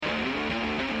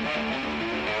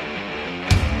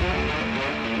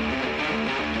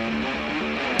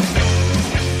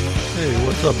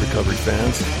What's up, recovery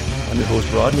fans? I'm your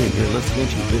host, Rodney, and you're listening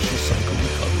to Vicious Cycle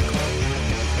Recovery Club.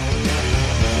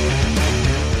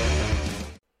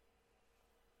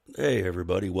 Hey,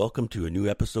 everybody. Welcome to a new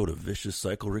episode of Vicious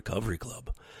Cycle Recovery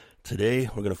Club.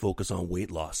 Today, we're going to focus on weight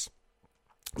loss.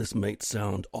 This might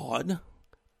sound odd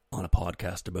on a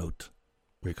podcast about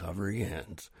recovery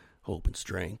and hope and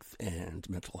strength and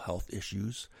mental health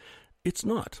issues. It's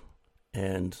not.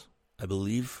 And I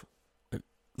believe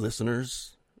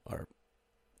listeners are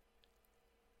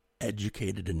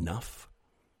educated enough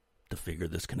to figure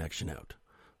this connection out.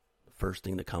 The first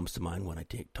thing that comes to mind when I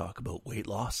talk about weight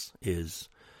loss is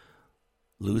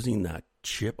losing that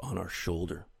chip on our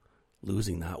shoulder,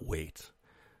 losing that weight,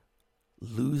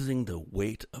 losing the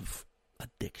weight of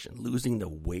addiction, losing the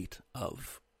weight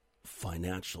of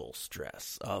financial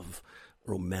stress, of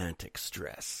romantic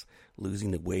stress, losing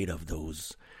the weight of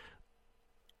those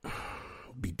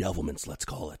bedevilments, let's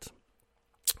call it.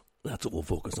 That's what we'll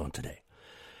focus on today.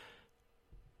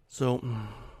 So,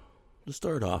 to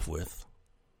start off with,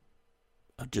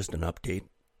 just an update.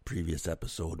 Previous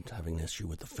episode, having an issue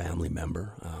with a family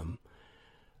member.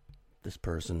 This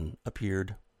person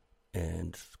appeared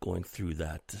and going through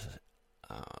that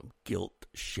guilt,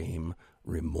 shame,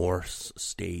 remorse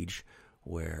stage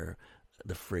where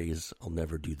the phrase, "I'll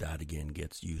never do that again,"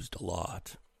 gets used a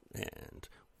lot, and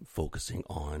focusing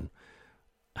on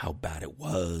how bad it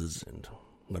was and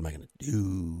what am I going to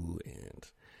do, and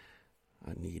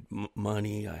I need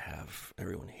money,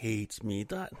 everyone hates me.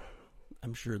 That,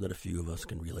 I'm sure that a few of us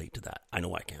can relate to that. I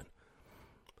know I can.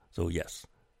 So yes,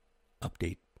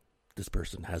 update, this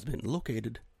person has been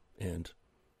located and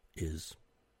is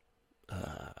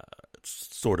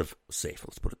sort of safe.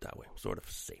 Let's put it that way, sort of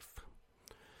safe.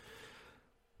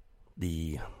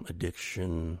 The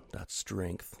addiction, that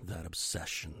strength, that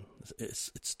obsession, it's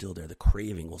still there. The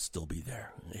craving will still be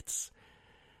there. It's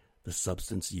the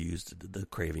substance used, the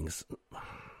cravings,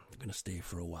 they're going to stay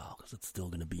for a while because it's still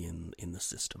going to be in the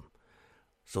system.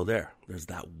 So there's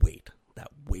that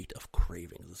weight of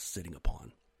cravings sitting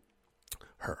upon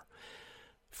her.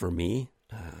 For me,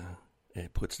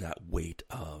 it puts that weight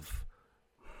of,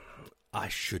 I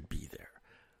should be there.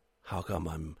 How come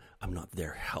I'm not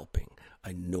there helping?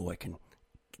 I know I can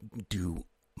do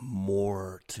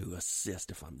more to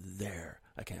assist if I'm there.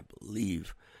 I can't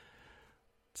believe.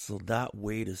 So that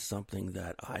weight is something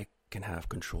that I can have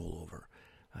control over.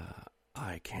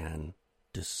 I can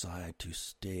decide to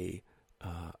stay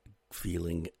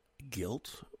feeling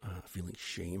guilt, feeling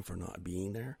shame for not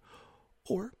being there.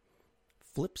 Or,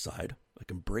 flip side, I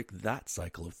can break that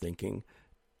cycle of thinking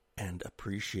and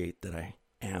appreciate that I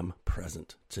am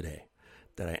present today,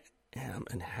 that I am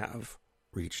and have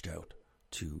reached out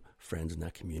to friends in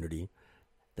that community.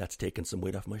 That's taken some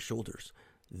weight off my shoulders.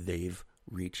 They've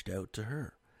reached out to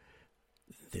her.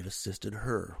 They've assisted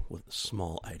her with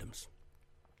small items.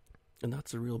 And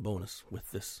that's a real bonus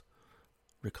with this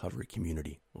recovery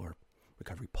community, or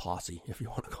recovery posse, if you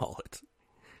want to call it.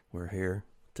 We're here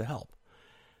to help.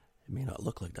 It may not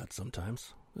look like that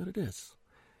sometimes, but it is.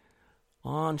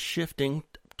 On shifting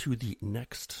to the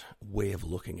next way of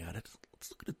looking at it,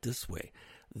 let's look at it this way.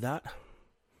 That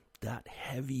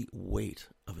heavy weight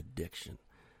of addiction,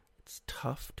 it's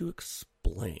tough to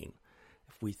explain.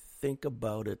 If we think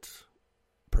about it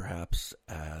perhaps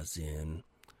as in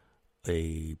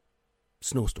a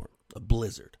snowstorm, a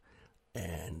blizzard,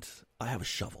 and I have a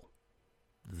shovel.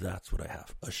 That's what I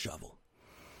have, a shovel.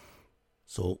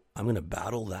 So I'm going to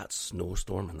battle that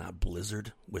snowstorm and that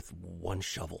blizzard with one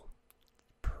shovel.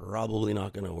 Probably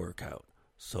not going to work out.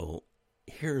 So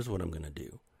here's what I'm going to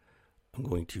do. I'm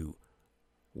going to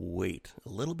wait a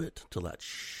little bit till that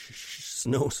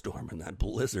snowstorm and that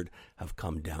blizzard have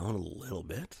come down a little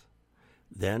bit.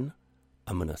 Then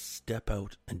I'm going to step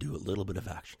out and do a little bit of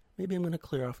action. Maybe I'm going to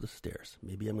clear off the stairs.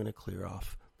 Maybe I'm going to clear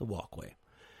off the walkway.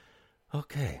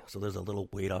 Okay, so there's a little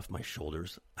weight off my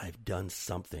shoulders. I've done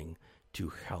something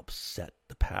to help set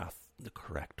the path the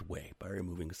correct way by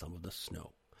removing some of the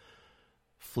snow.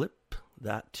 Flip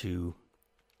that to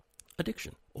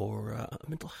addiction or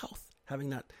mental health.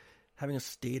 Having a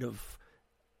state of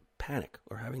panic,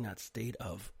 or having that state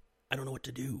of, I don't know what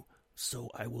to do, so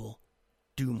I will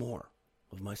do more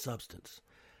of my substance.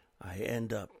 I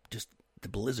end up the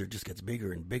blizzard just gets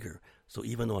bigger and bigger. So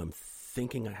even though I'm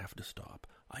thinking I have to stop,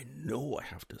 I know I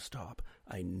have to stop.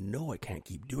 I know I can't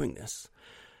keep doing this,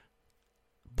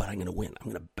 but I'm going to win. I'm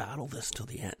going to battle this till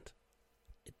the end.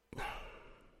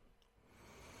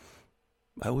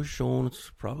 I was shown it's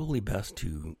probably best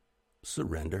to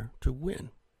surrender to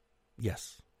win.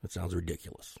 Yes, it sounds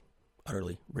ridiculous.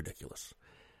 Utterly ridiculous.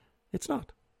 It's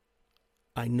not.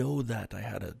 I know that I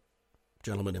had a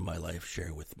gentleman in my life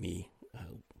share with me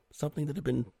something that had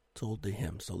been told to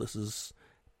him. So this is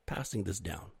passing this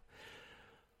down.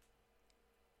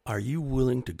 Are you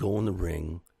willing to go in the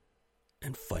ring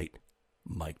and fight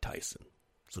Mike Tyson?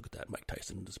 Let's look at that, Mike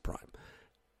Tyson in his prime.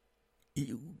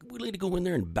 You willing to go in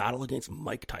there and battle against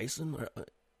Mike Tyson?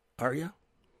 Are you?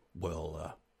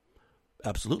 Well,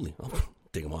 absolutely. I'll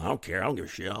take him on. I don't care. I don't give a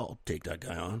shit. I'll take that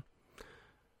guy on.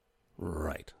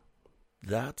 Right.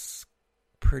 That's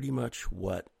pretty much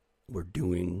what we're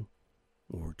doing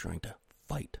when we're trying to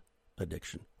fight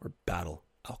addiction or battle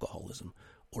alcoholism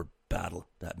or battle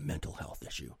that mental health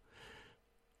issue.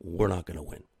 We're not going to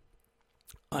win.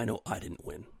 I know I didn't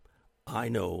win. I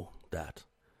know that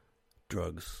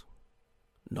drugs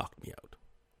knocked me out.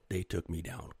 They took me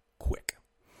down quick.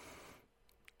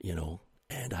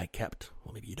 And I kept,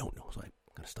 well, maybe you don't know, so I'm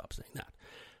going to stop saying that.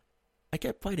 I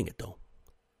kept fighting it, though.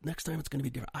 Next time it's going to be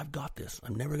different. I've got this.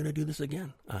 I'm never going to do this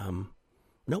again.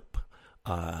 Nope.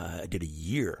 I did a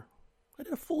year. I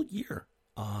did a full year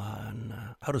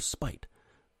on out of spite.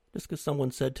 Just because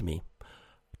someone said to me,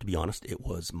 to be honest, it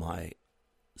was my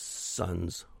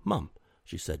son's mom.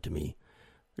 She said to me,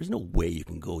 there's no way you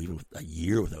can go even a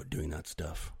year without doing that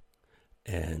stuff.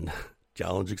 And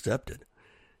challenge accepted.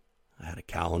 I had a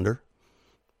calendar,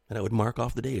 and I would mark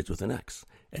off the days with an X.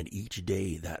 And each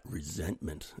day, that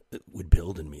resentment would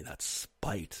build in me, that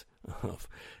spite of,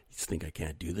 you think I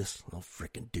can't do this? I'll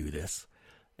frickin' do this.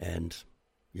 And,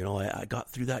 I got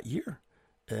through that year.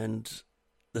 And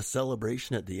the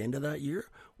celebration at the end of that year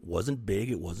wasn't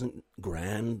big. It wasn't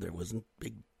grand. There wasn't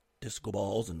big disco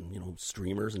balls and,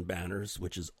 streamers and banners,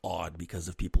 which is odd because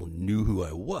if people knew who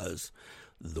I was,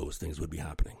 those things would be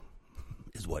happening,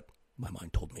 is what my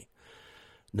mind told me.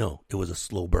 No, it was a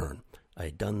slow burn. I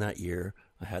had done that year.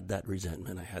 I had that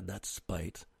resentment. I had that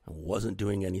spite. I wasn't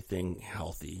doing anything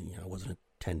healthy. I wasn't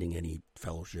attending any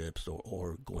fellowships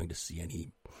or going to see any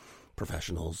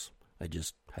professionals. I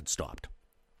just had stopped.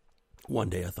 One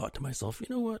day I thought to myself, you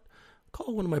know what?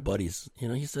 Call one of my buddies.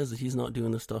 He says that he's not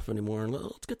doing this stuff anymore. And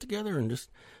let's get together and just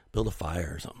build a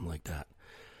fire or something like that.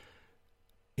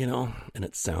 And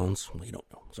it sounds, well, you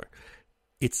don't know. Sorry.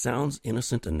 It sounds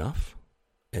innocent enough.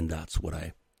 And that's what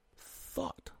I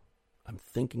thought. I'm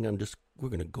thinking we're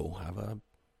going to go have a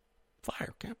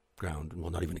fire campground.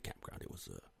 Well, not even a campground. It was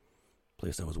a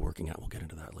place I was working at. We'll get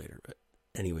into that later. But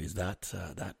anyways, that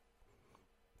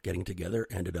getting together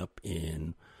ended up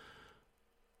in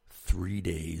 3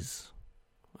 days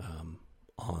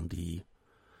on the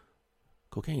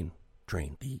cocaine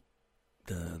train,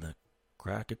 the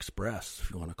crack express,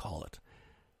 if you want to call it.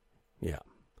 Yeah.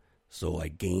 So I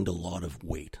gained a lot of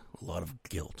weight, a lot of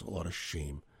guilt, a lot of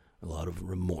shame, a lot of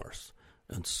remorse.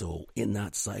 And so in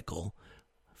that cycle,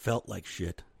 felt like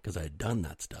shit because I had done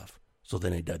that stuff. So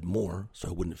then I did more so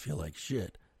I wouldn't feel like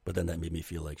shit. But then that made me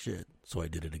feel like shit. So I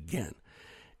did it again.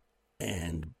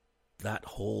 And that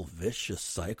whole vicious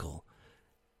cycle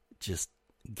just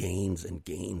gains and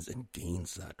gains and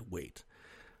gains that weight.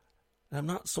 And I'm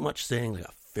not so much saying like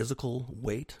a physical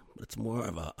weight, but it's more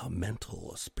of a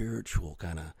mental, a spiritual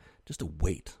kind of, just a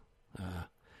weight,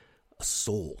 a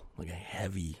soul, like a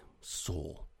heavy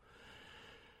soul.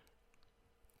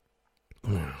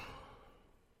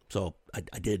 So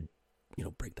I did,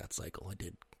 break that cycle. I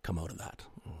did come out of that.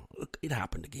 It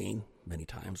happened again many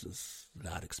times, as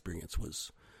that experience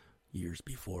was years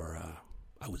before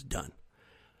I was done.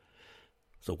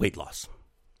 So weight loss.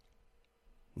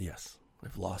 Yes,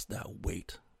 I've lost that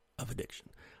weight of addiction.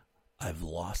 I've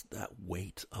lost that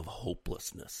weight of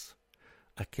hopelessness.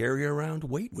 I carry around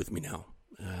weight with me now.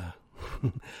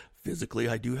 Physically,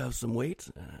 I do have some weight,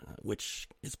 which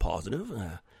is positive.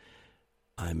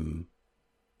 I'm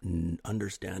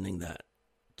understanding that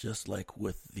just like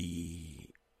with the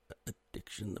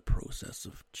addiction, the process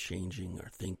of changing our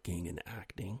thinking and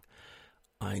acting,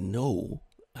 I know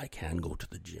I can go to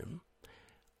the gym.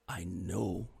 I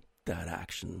know that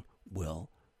action will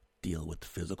deal with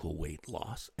physical weight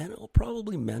loss, and it'll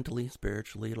probably mentally,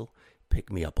 spiritually, it'll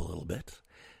pick me up a little bit.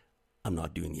 I'm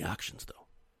not doing the actions, though.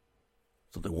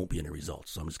 So there won't be any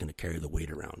results. So I'm just going to carry the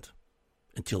weight around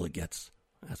until it gets,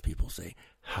 as people say,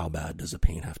 how bad does the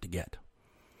pain have to get?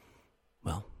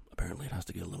 Well, apparently it has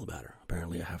to get a little better.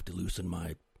 Apparently I have to loosen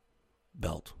my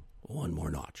belt one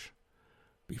more notch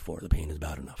before the pain is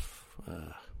bad enough.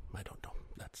 I don't know.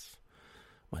 That's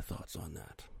my thoughts on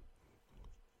that.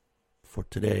 For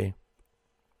today,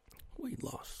 weight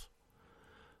loss.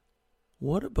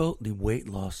 What about the weight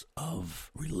loss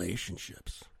of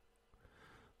relationships?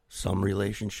 Some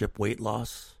relationship weight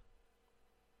loss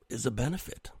is a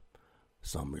benefit.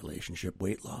 Some relationship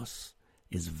weight loss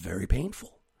is very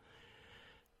painful.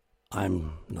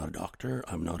 I'm not a doctor.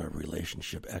 I'm not a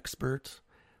relationship expert.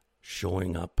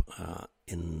 showing up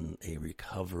in a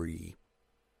recovery,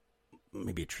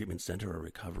 maybe a treatment center or a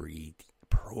recovery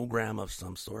program of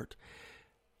some sort.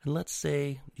 And let's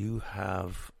say you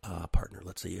have a partner.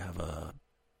 Let's say you have a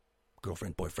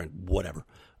girlfriend, boyfriend, whatever,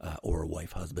 or a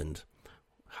wife, husband,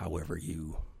 however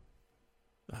you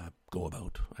go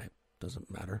about. It doesn't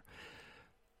matter.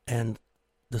 And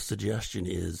the suggestion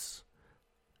is,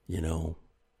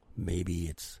 maybe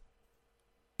it's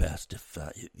best if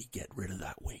you get rid of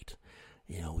that weight.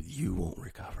 You won't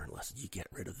recover unless you get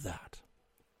rid of that.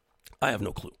 I have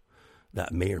no clue.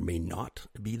 That may or may not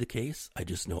be the case. I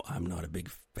just know I'm not a big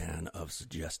fan of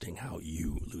suggesting how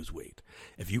you lose weight.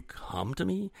 If you come to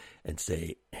me and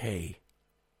say, hey,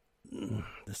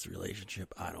 this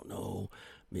relationship, I don't know,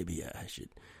 maybe I should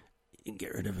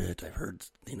get rid of it. I've heard,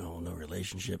 no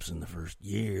relationships in the first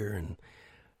year, and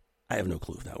I have no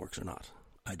clue if that works or not.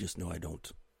 I just know I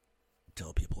don't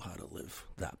tell people how to live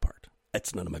that part.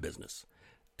 It's none of my business.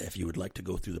 If you would like to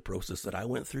go through the process that I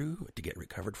went through to get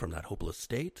recovered from that hopeless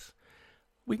state,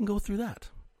 we can go through that.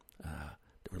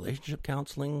 The relationship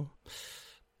counseling,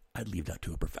 I'd leave that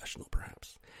to a professional,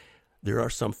 perhaps. There are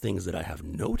some things that I have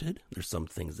noted. There's some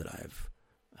things that I've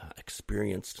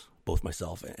experienced, both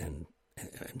myself and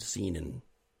seen in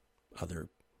other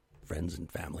friends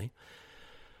and family.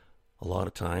 A lot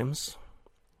of times,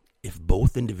 if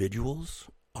both individuals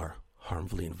are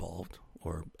harmfully involved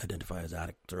or identify as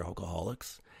addicts or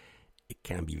alcoholics, it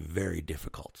can be very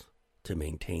difficult to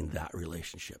maintain that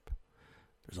relationship.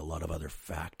 There's a lot of other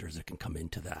factors that can come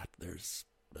into that. There's,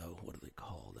 what do they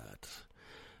call that?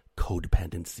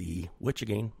 Codependency, which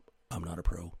again, I'm not a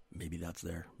pro. Maybe that's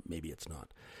there, maybe it's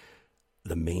not.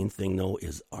 The main thing though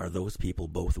is, are those people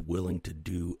both willing to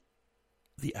do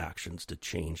the actions to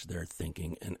change their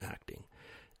thinking and acting?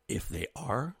 If they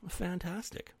are,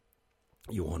 fantastic.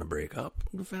 You want to break up?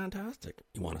 Fantastic.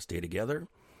 You want to stay together?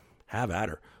 Have at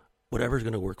her. Whatever's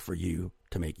going to work for you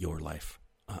to make your life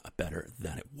better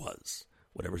than it was.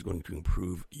 Whatever's going to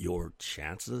improve your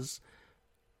chances,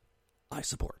 I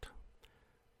support.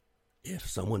 If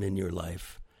someone in your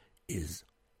life is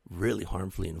really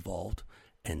harmfully involved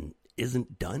and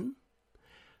isn't done,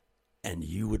 and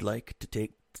you would like to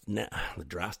take the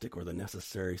drastic or the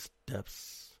necessary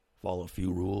steps, follow a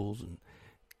few rules, and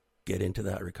get into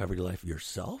that recovery life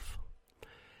yourself,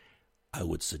 I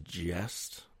would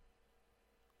suggest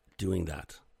doing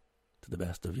that to the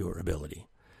best of your ability.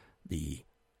 The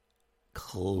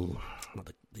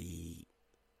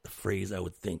phrase I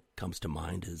would think comes to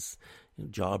mind is,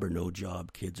 job or no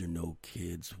job, kids or no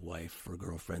kids, wife or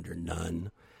girlfriend or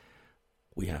none.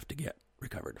 We have to get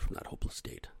recovered from that hopeless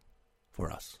state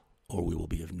for us, or we will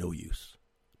be of no use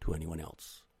to anyone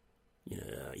else.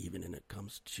 Even when it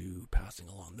comes to passing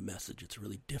along the message, it's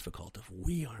really difficult if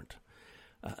we aren't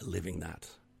living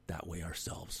that way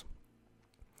ourselves.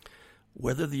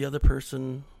 Whether the other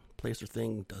person, place, or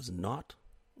thing does not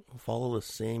follow the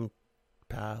same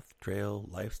path, trail,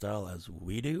 lifestyle as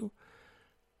we do,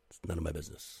 it's none of my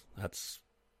business. That's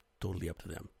totally up to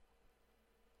them.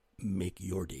 Make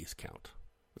your days count.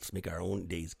 Let's make our own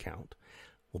days count.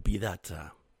 We'll be that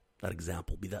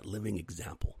example, be that living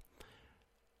example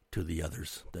to the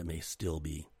others that may still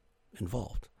be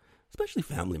involved, especially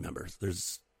family members.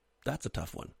 That's a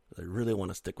tough one. I really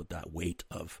want to stick with that weight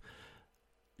of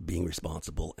being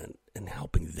responsible and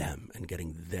helping them and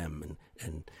getting them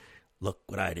and look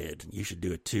what I did. You should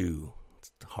do it too.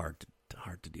 It's hard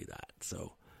to do that.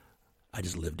 So I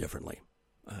just live differently.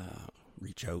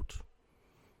 Reach out,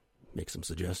 make some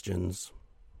suggestions,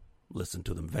 listen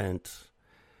to them vent,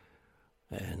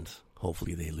 and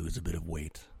hopefully they lose a bit of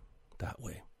weight that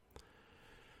way.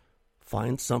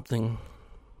 Find something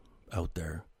out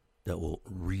there that will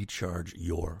recharge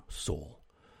your soul.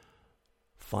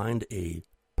 Find a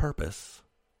purpose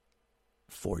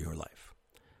for your life.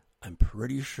 I'm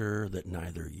pretty sure that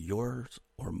neither yours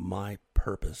or my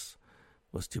purpose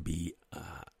was to be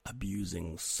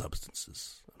abusing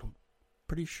substances. I'm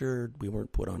pretty sure we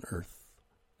weren't put on earth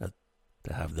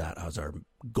to have that as our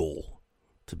goal,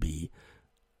 to be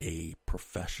a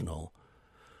professional.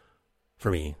 For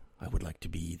me, I would like to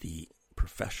be the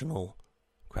professional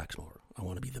crack smoker. I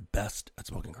want to be the best at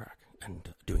smoking crack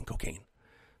and doing cocaine.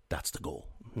 That's the goal.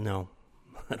 No,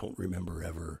 I don't remember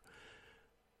ever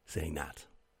saying that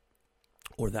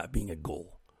or that being a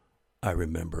goal. I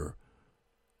remember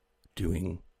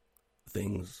doing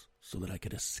things so that I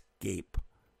could escape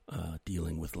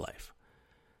dealing with life.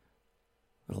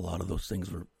 And a lot of those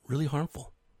things were really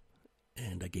harmful,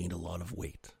 and I gained a lot of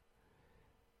weight.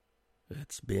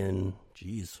 It's been,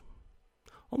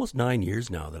 almost 9 years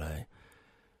now that I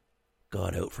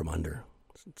got out from under,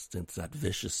 since that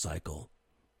vicious cycle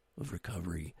of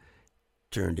recovery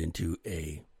turned into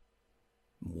a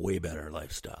way better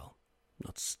lifestyle. I'm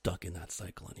not stuck in that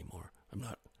cycle anymore. I'm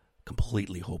not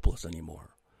completely hopeless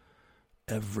anymore.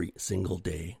 Every single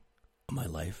day of my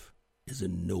life is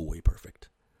in no way perfect.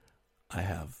 I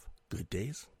have good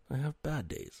days. I have bad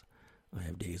days. I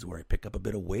have days where I pick up a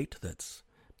bit of weight that's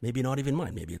maybe not even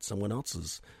mine. Maybe it's someone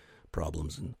else's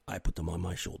problems and I put them on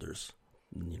my shoulders,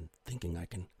 thinking I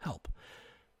can help.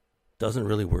 Doesn't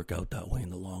really work out that way in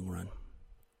the long run.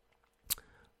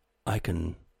 I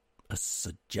can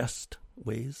suggest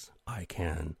ways. I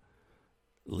can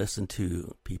listen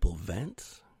to people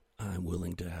vent. I'm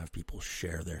willing to have people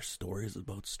share their stories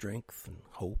about strength and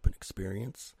hope and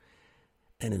experience.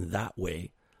 And in that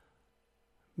way,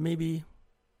 maybe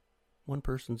one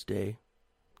person's day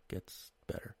gets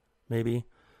better. Maybe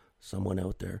someone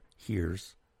out there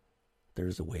hears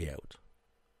there's a way out,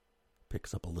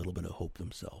 picks up a little bit of hope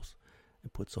themselves,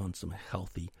 and puts on some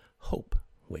healthy hope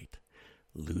weight,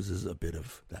 loses a bit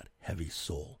of that heavy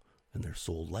soul, and their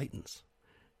soul lightens,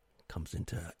 comes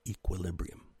into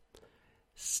equilibrium.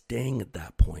 Staying at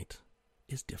that point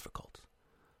is difficult.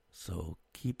 So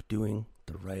keep doing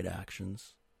the right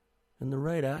actions, and the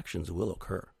right actions will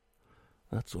occur.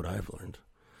 That's what I've learned.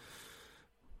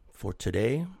 For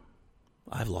today,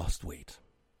 I've lost weight.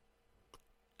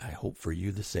 I hope for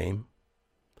you the same.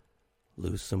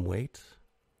 Lose some weight.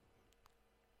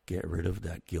 Get rid of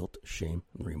that guilt, shame,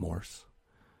 and remorse.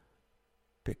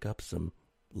 Pick up some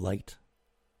light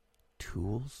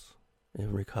tools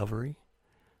in recovery.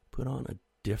 Put on a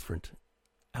different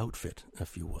outfit,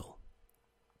 if you will.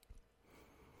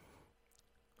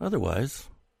 Otherwise,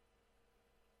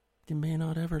 you may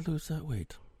not ever lose that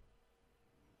weight.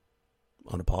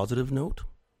 On a positive note,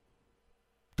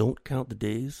 don't count the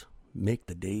days, make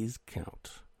the days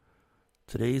count.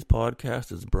 Today's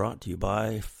podcast is brought to you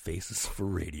by Faces for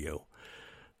Radio.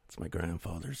 That's my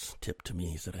grandfather's tip to me.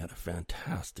 He said I had a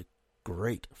fantastic,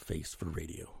 great face for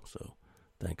radio. So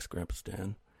thanks, Grandpa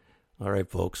Stan. All right,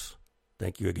 folks.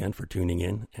 Thank you again for tuning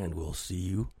in, and we'll see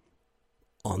you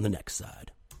on the next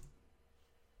side.